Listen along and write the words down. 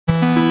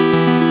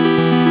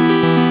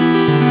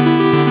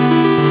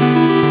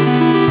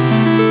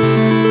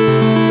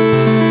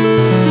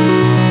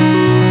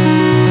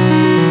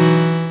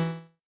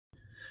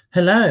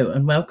Hello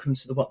and welcome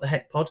to the What the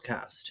Heck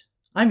podcast.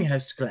 I'm your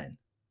host Glenn.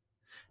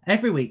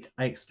 Every week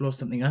I explore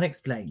something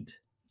unexplained,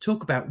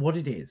 talk about what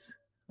it is,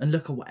 and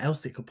look at what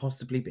else it could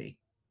possibly be.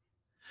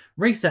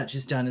 Research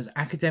is done as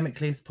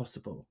academically as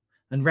possible,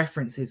 and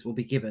references will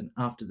be given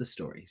after the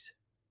stories.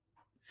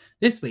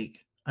 This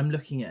week I'm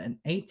looking at an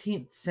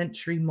 18th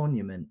century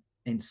monument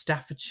in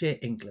Staffordshire,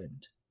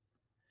 England.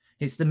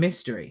 It's the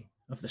mystery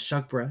of the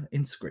Shugborough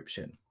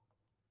inscription.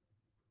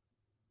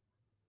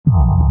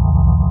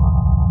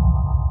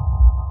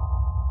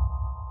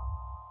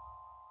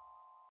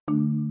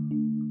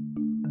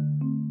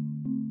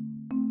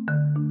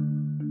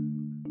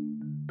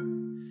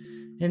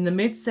 In the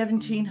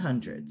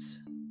mid-1700s,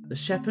 the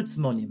Shepherd's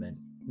Monument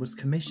was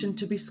commissioned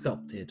to be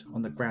sculpted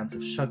on the grounds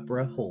of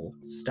Shugborough Hall,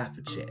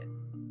 Staffordshire.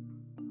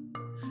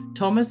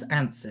 Thomas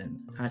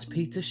Anson had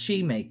Peter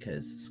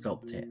Shoemakers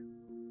sculpt it,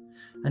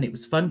 and it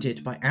was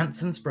funded by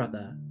Anson's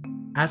brother,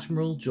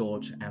 Admiral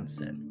George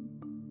Anson.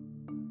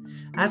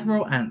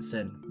 Admiral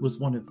Anson was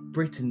one of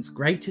Britain's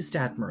greatest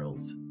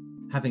admirals,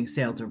 having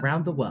sailed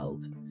around the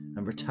world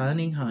and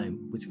returning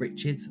home with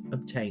riches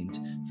obtained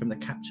from the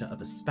capture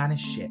of a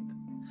Spanish ship,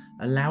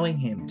 allowing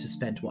him to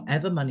spend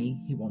whatever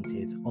money he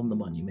wanted on the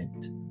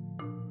monument.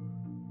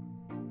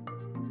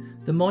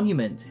 The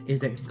monument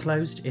is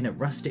enclosed in a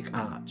rustic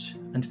arch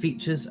and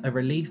features a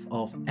relief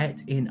of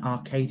Et in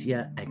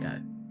Arcadia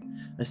Ego,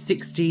 a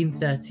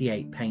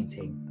 1638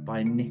 painting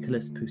by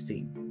Nicolas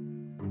Poussin.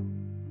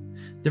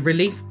 The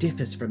relief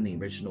differs from the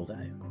original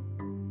though.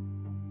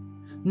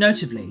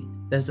 Notably,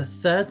 there's a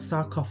third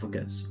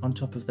sarcophagus on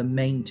top of the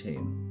main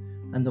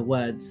tomb, and the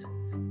words,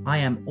 "I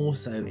am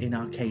also in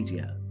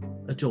Arcadia,"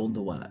 adorn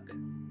the work.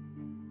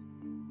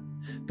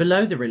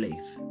 Below the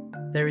relief,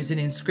 there is an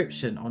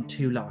inscription on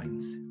two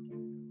lines.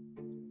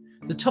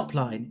 The top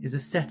line is a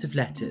set of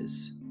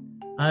letters,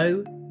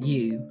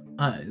 O-U-O-S-V-A-V-V,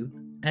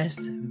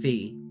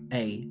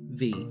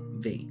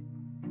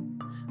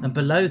 and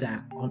below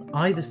that, on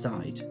either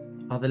side,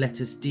 are the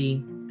letters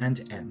D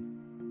and M.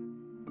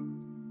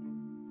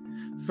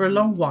 For a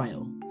long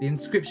while, the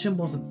inscription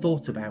wasn't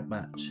thought about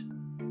much,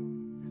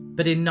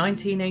 but in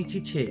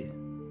 1982,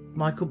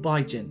 Michael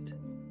Bygent,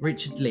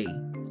 Richard Lee,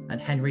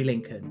 and Henry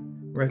Lincoln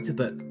wrote a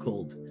book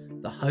called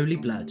The Holy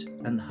Blood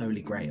and the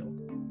Holy Grail.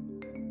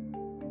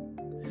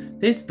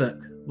 This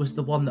book was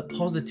the one that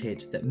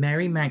posited that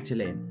Mary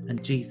Magdalene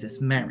and Jesus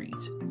married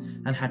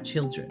and had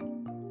children.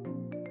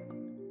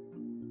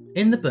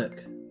 In the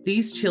book,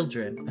 these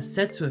children are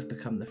said to have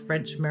become the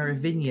French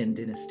Merovingian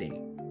dynasty,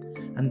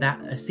 and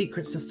that a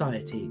secret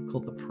society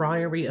called the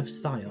Priory of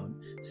Sion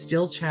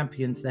still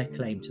champions their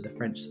claim to the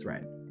French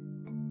throne.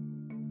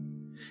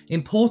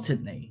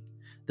 Importantly,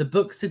 the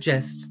book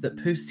suggests that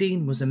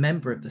Poussin was a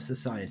member of the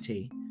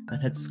society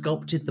and had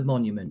sculpted the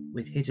monument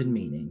with hidden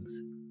meanings.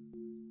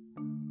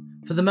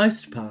 For the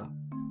most part,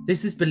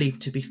 this is believed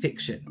to be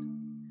fiction,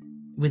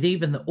 with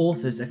even the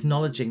authors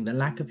acknowledging the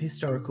lack of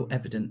historical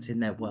evidence in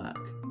their work.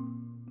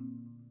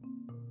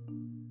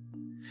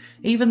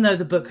 Even though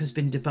the book has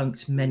been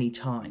debunked many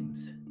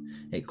times,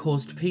 it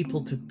caused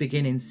people to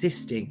begin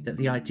insisting that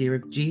the idea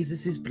of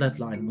Jesus'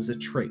 bloodline was a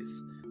truth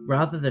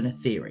rather than a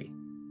theory.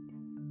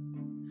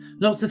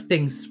 Lots of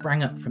things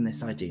sprang up from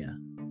this idea,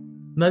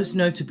 most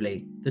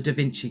notably the Da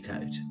Vinci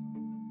Code.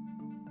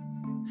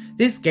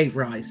 This gave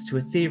rise to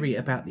a theory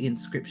about the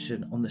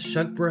inscription on the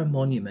Shugborough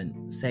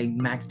monument saying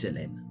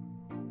Magdalene.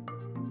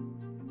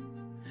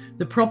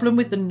 The problem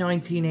with the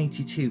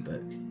 1982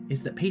 book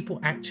is that people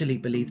actually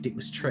believed it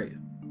was true.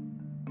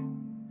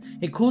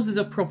 It causes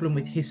a problem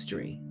with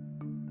history,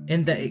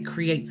 in that it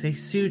creates a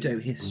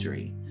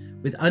pseudo-history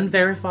with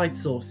unverified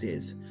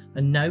sources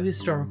and no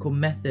historical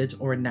method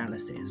or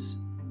analysis.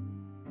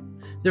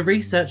 The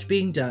research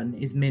being done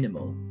is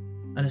minimal,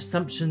 and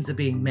assumptions are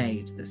being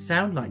made that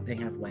sound like they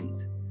have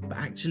weight, but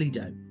actually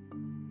don't.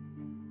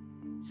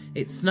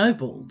 It's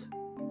snowballed,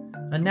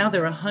 and now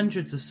there are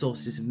hundreds of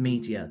sources of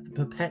media that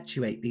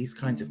perpetuate these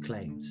kinds of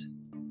claims.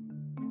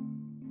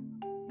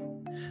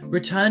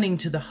 Returning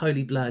to the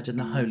Holy Blood and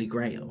the Holy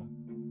Grail,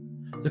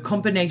 the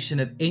combination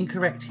of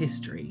incorrect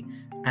history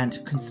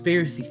and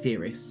conspiracy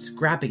theorists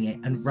grabbing it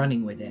and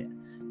running with it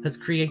has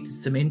created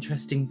some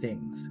interesting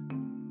things.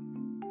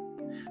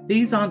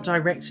 These aren't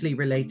directly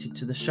related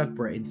to the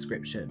Shugborough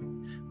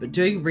inscription, but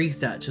doing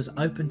research has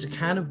opened a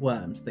can of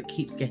worms that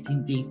keeps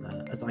getting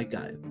deeper as I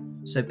go,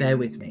 so bear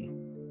with me.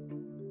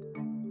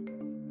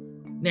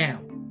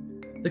 Now,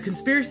 the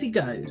conspiracy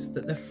goes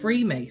that the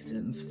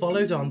Freemasons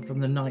followed on from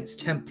the Knights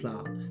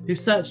Templar who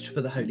searched for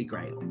the Holy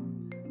Grail,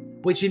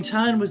 which in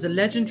turn was a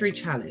legendary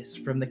chalice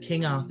from the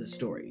King Arthur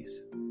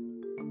stories.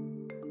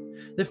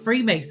 The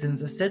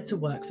Freemasons are said to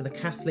work for the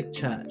Catholic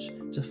Church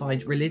to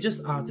find religious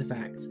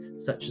artifacts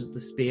such as the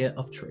Spear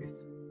of Truth.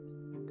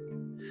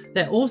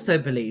 They're also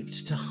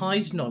believed to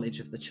hide knowledge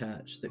of the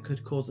Church that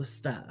could cause a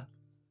stir.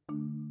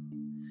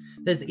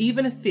 There's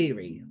even a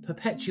theory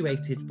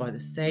perpetuated by the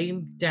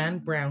same Dan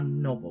Brown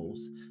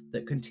novels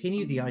that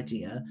continue the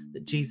idea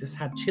that Jesus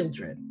had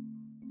children,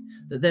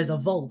 that there's a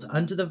vault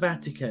under the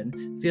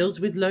Vatican filled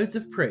with loads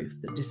of proof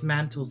that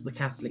dismantles the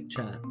Catholic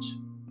Church.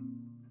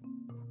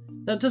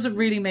 That doesn't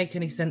really make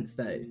any sense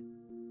though,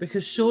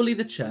 because surely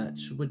the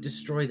church would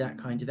destroy that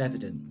kind of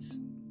evidence.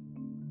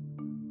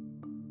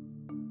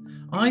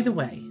 Either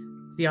way,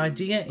 the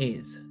idea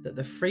is that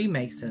the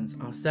Freemasons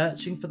are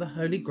searching for the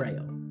Holy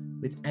Grail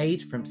with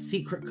aid from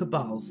secret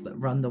cabals that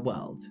run the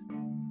world.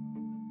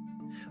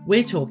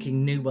 We're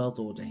talking New World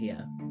Order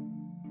here.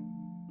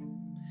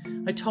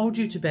 I told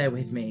you to bear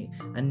with me,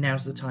 and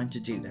now's the time to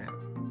do that.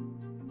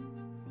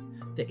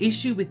 The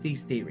issue with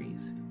these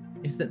theories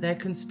is that they're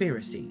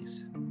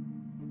conspiracies.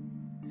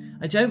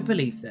 I don't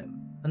believe them,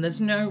 and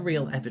there's no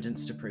real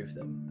evidence to prove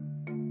them.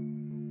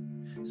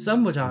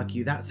 Some would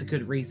argue that's a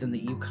good reason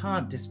that you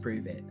can't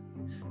disprove it,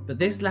 but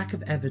this lack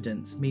of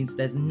evidence means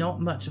there's not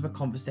much of a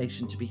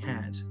conversation to be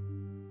had.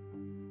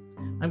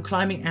 I'm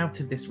climbing out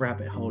of this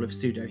rabbit hole of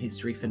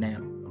pseudo-history for now,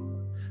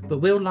 but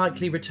we'll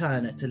likely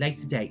return at a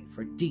later date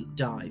for a deep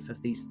dive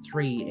of these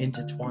three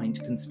intertwined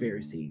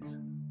conspiracies.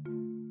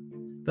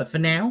 But for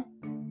now,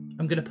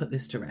 I'm going to put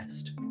this to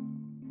rest.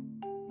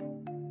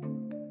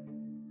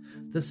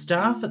 The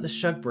staff at the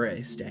Shugborough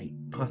estate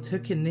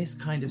partook in this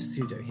kind of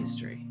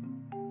pseudo-history.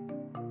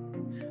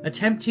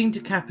 Attempting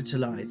to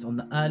capitalise on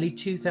the early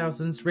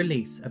 2000s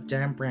release of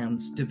Dan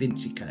Brown's Da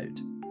Vinci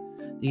Code,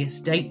 the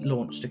estate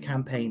launched a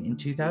campaign in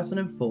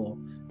 2004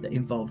 that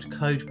involved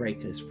code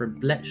breakers from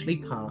Bletchley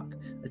Park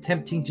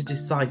attempting to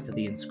decipher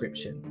the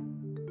inscription.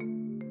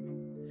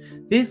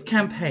 This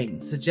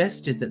campaign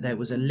suggested that there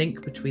was a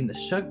link between the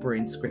Shugborough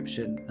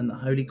inscription and the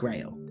Holy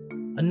Grail,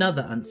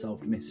 another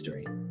unsolved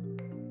mystery.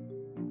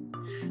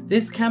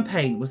 This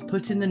campaign was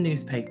put in the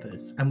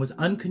newspapers and was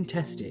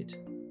uncontested,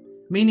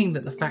 meaning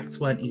that the facts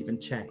weren't even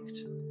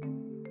checked.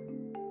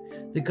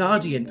 The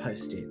Guardian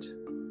posted,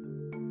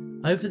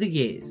 "Over the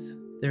years,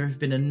 there have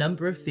been a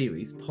number of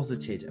theories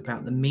posited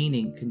about the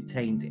meaning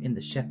contained in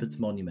the Shepherd's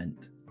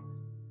Monument.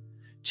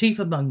 Chief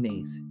among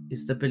these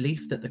is the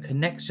belief that the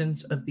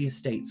connections of the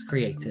estate's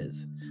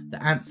creators,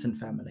 the Anson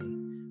family,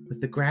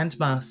 with the Grand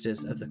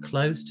Masters of the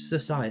closed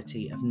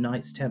society of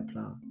Knights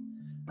Templar,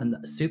 and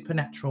the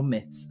supernatural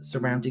myths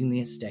surrounding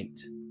the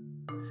estate,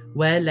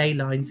 where ley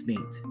lines meet,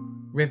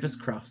 rivers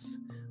cross,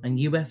 and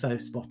UFO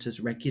spotters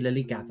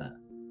regularly gather,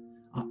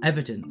 are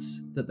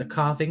evidence that the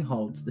carving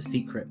holds the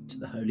secret to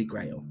the Holy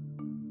Grail."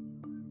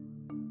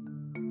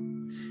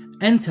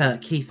 Enter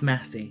Keith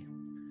Massey,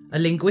 a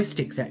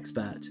linguistics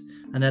expert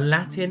and a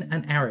Latin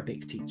and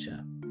Arabic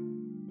teacher.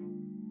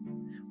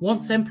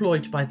 Once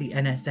employed by the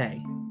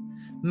NSA,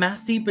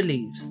 Massey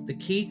believes the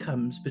key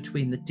comes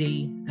between the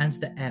D and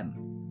the M.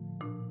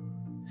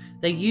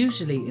 They're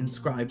usually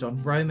inscribed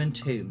on Roman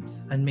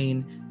tombs and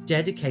mean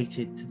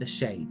dedicated to the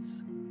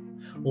shades,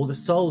 or the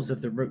souls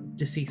of the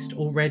deceased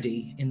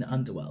already in the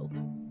underworld.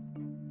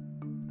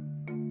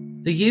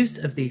 The use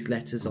of these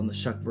letters on the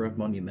Shugborough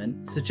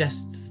monument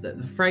suggests that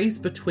the phrase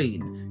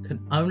between can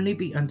only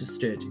be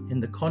understood in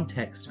the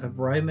context of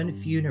Roman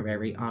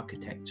funerary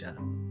architecture.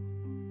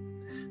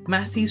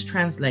 Massey's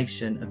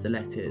translation of the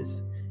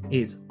letters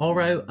is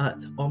Oro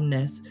ut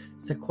omnes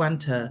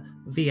sequanta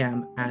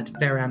viam ad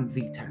veram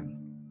vitam,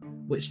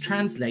 which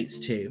translates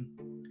to,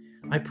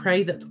 "I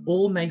pray that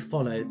all may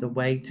follow the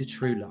way to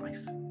true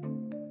life."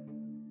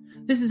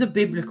 This is a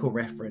biblical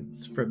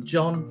reference from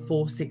John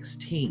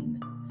 4:16,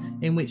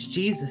 in which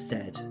Jesus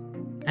said,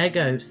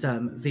 "Ego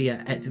sum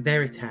via et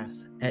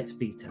veritas et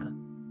vita,"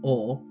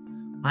 or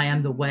 "I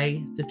am the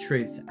way, the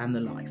truth, and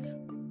the life."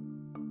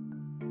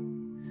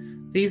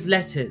 These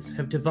letters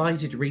have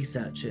divided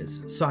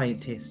researchers,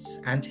 scientists,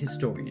 and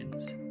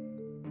historians.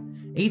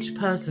 Each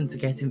person to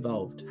get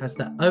involved has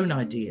their own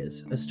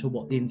ideas as to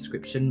what the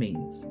inscription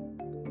means.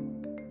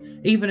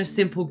 Even a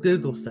simple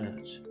Google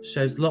search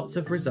shows lots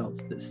of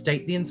results that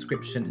state the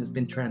inscription has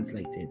been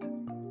translated.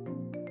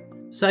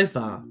 So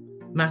far,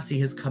 Massey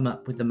has come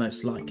up with the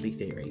most likely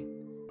theory.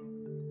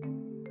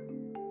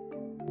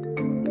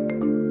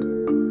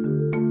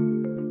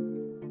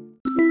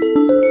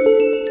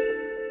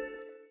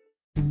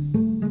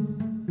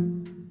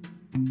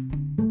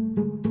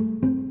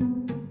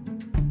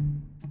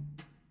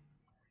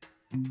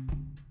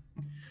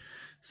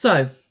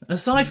 So,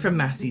 aside from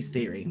Massey's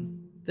theory,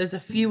 there's a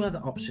few other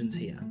options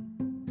here.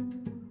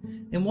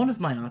 In one of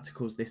my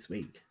articles this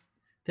week,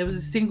 there was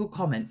a single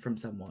comment from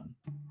someone.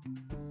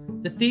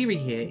 The theory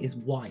here is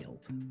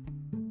wild.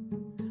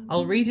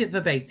 I'll read it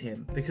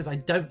verbatim because I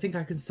don't think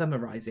I can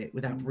summarise it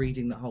without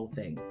reading the whole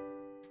thing.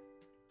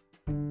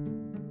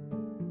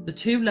 The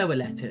two lower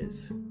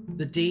letters,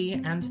 the D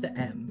and the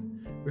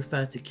M,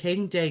 refer to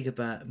King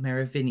Dagobert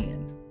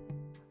Merovingian.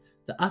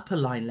 The upper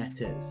line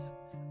letters,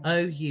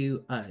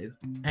 OUO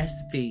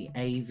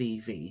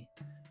SVAVV,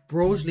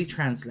 broadly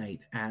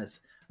translate as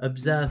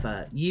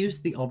 "Observer,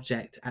 use the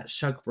object at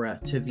Shugborough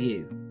to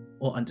view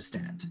or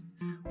understand,"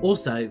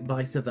 also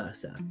vice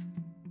versa.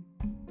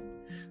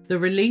 The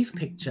relief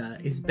picture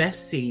is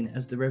best seen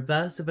as the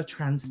reverse of a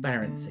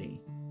transparency.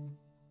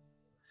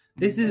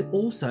 This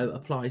also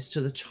applies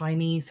to the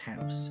Chinese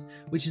house,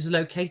 which is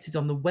located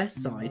on the west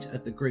side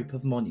of the group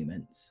of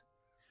monuments,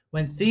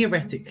 when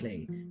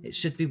theoretically it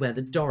should be where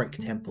the Doric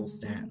temple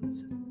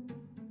stands.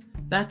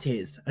 That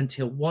is,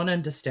 until one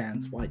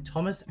understands why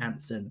Thomas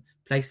Anson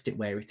placed it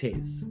where it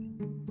is.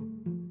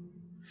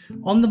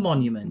 On the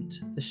monument,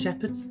 the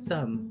shepherd's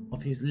thumb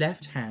of his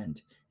left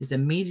hand is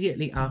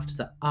immediately after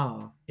the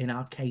R in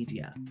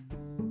Arcadia.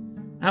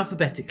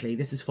 Alphabetically,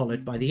 this is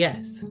followed by the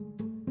S.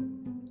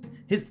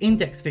 His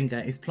index finger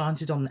is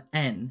planted on the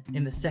N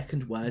in the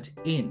second word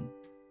in.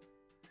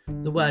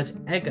 The word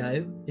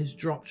ego is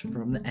dropped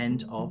from the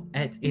end of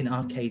et in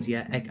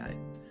Arcadia ego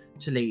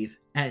to leave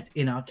et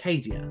in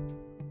Arcadia.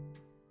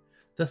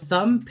 The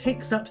thumb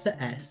picks up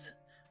the S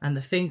and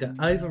the finger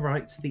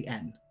overwrites the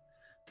N,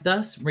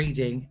 thus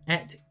reading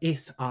et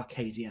is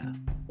Arcadia,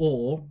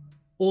 or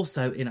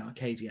also in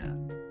Arcadia,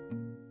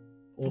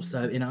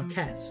 also in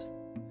Arches.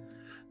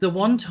 The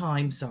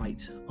one-time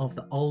site of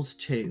the old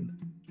tomb,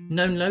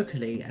 known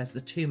locally as the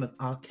Tomb of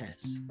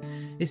Arches,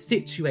 is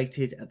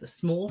situated at the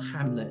small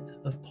hamlet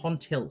of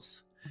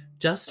Pontils,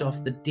 just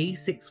off the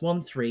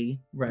D613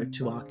 road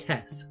to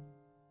Arches.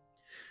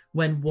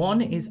 When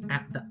one is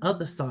at the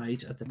other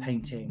side of the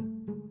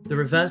painting, the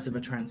reverse of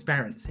a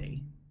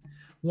transparency,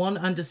 one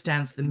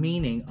understands the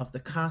meaning of the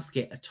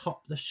casket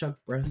atop the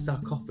Shugborough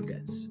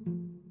sarcophagus.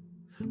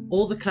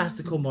 All the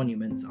classical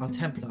monuments are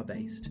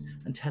Templar-based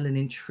and tell an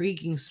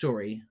intriguing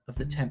story of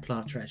the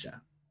Templar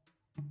treasure.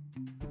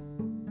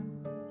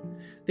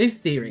 This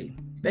theory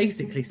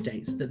basically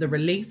states that the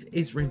relief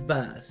is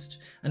reversed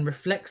and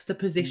reflects the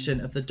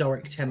position of the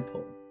Doric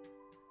temple.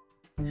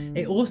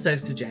 It also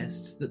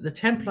suggests that the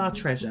Templar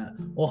treasure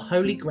or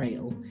Holy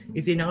Grail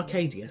is in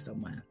Arcadia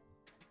somewhere.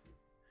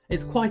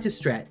 It's quite a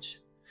stretch,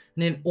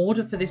 and in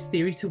order for this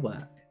theory to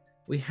work,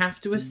 we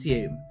have to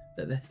assume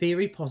that the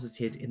theory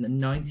posited in the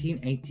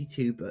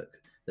 1982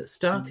 book that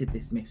started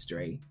this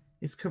mystery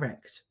is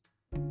correct.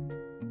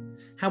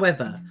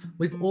 However,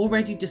 we've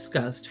already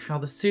discussed how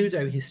the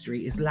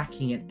pseudo-history is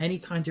lacking in any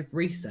kind of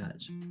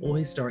research or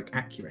historic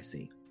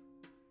accuracy.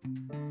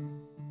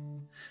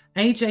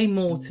 A.J.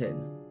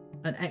 Morton,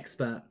 an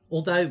expert,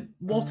 although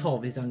what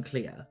of is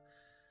unclear,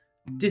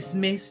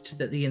 dismissed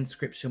that the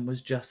inscription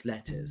was just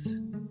letters.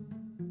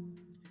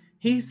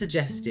 He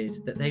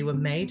suggested that they were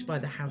made by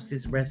the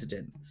house's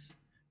residents,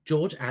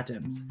 George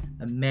Adams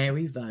and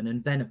Mary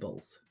Vernon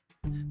Venables,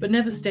 but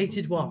never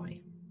stated why.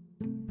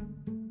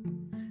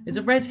 It's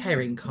a red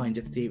herring kind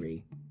of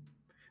theory,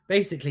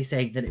 basically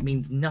saying that it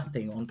means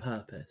nothing on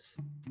purpose.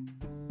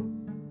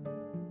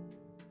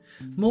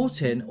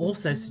 Morton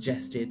also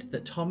suggested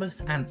that Thomas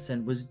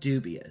Anson was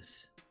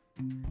dubious.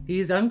 He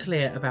is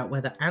unclear about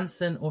whether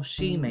Anson or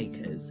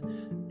Shoemakers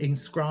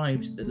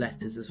inscribed the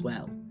letters as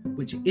well,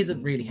 which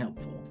isn't really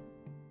helpful.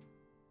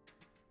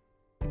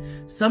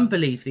 Some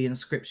believe the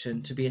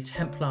inscription to be a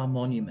Templar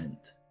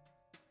monument.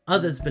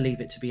 Others believe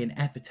it to be an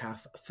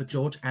epitaph for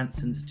George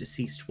Anson's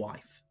deceased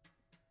wife.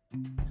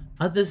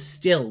 Others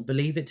still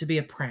believe it to be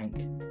a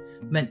prank,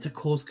 meant to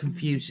cause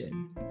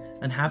confusion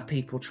and have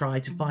people try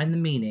to find the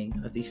meaning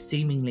of these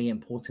seemingly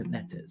important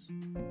letters.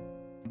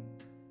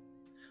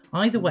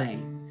 Either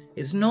way,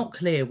 it's not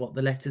clear what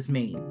the letters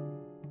mean,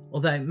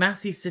 although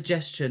Massey's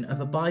suggestion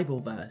of a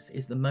Bible verse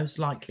is the most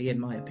likely in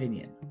my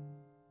opinion.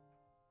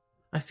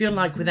 I feel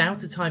like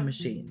without a time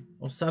machine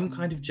or some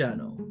kind of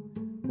journal,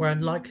 we're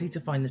unlikely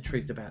to find the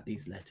truth about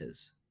these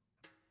letters.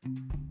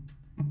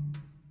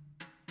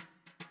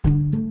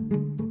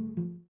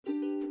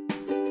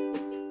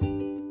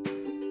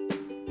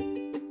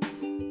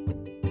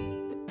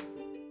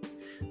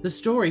 The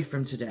story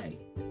from today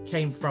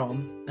came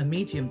from a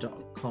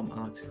Medium.com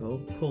article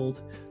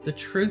called The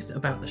Truth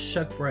About the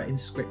Shugborough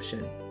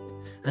Inscription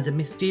and a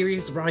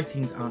Mysterious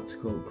Writings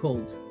article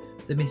called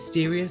The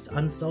Mysterious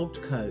Unsolved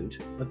Code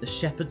of the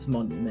Shepherd's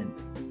Monument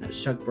at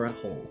Shugborough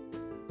Hall.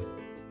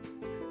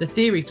 The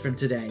theories from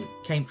today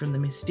came from the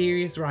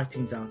Mysterious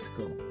Writings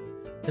article,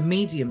 the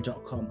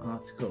Medium.com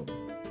article,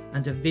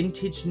 and a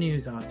Vintage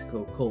News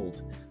article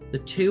called The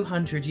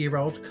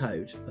 200-Year-Old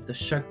Code of the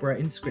Shugborough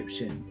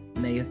Inscription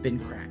May Have Been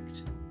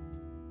Cracked.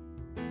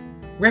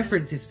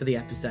 References for the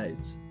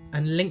episodes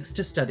and links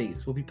to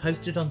studies will be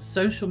posted on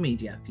social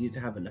media for you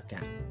to have a look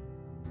at.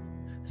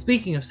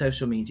 Speaking of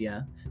social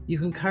media, you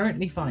can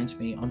currently find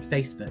me on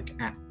Facebook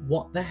at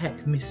What the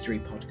Heck Mystery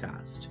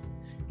Podcast,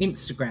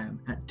 Instagram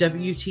at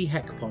WT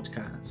Heck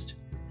Podcast,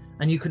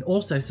 and you can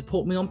also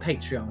support me on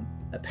Patreon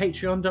at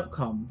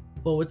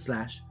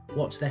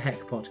patreon.com/What the Heck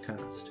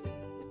Podcast.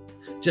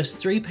 Just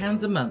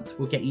 £3 a month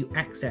will get you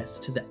access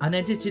to the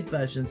unedited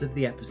versions of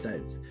the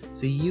episodes,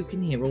 so you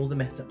can hear all the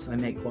mess-ups I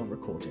make while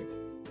recording.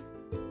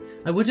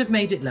 I would have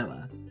made it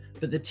lower,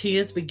 but the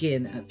tiers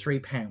begin at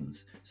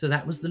 £3, so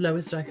that was the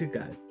lowest I could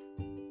go.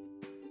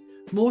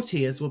 More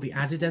tiers will be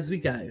added as we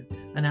go,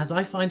 and as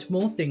I find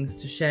more things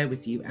to share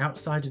with you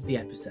outside of the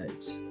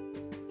episodes.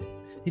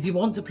 If you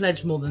want to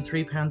pledge more than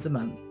 £3 a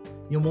month,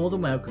 you're more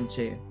than welcome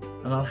to,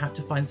 and I'll have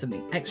to find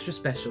something extra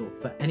special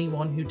for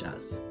anyone who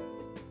does.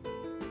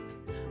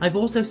 I've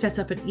also set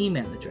up an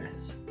email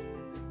address,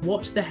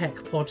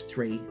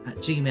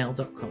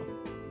 whattheheckpod3@gmail.com.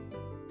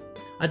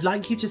 I'd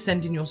like you to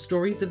send in your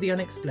stories of the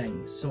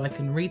unexplained so I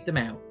can read them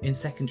out in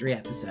secondary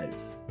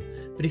episodes.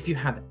 but if you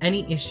have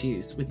any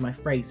issues with my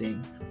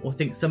phrasing or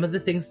think some of the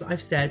things that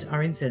I've said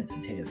are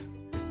insensitive,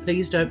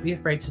 please don't be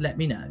afraid to let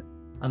me know,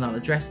 and I'll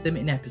address them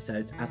in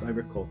episodes as I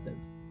record them.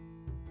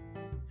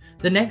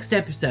 The next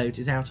episode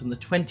is out on the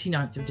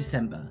 29th of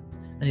December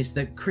and is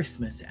the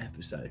Christmas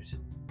episode.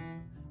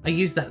 I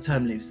use that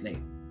term loosely.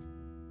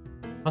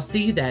 I'll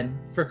see you then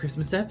for a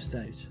Christmas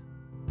episode.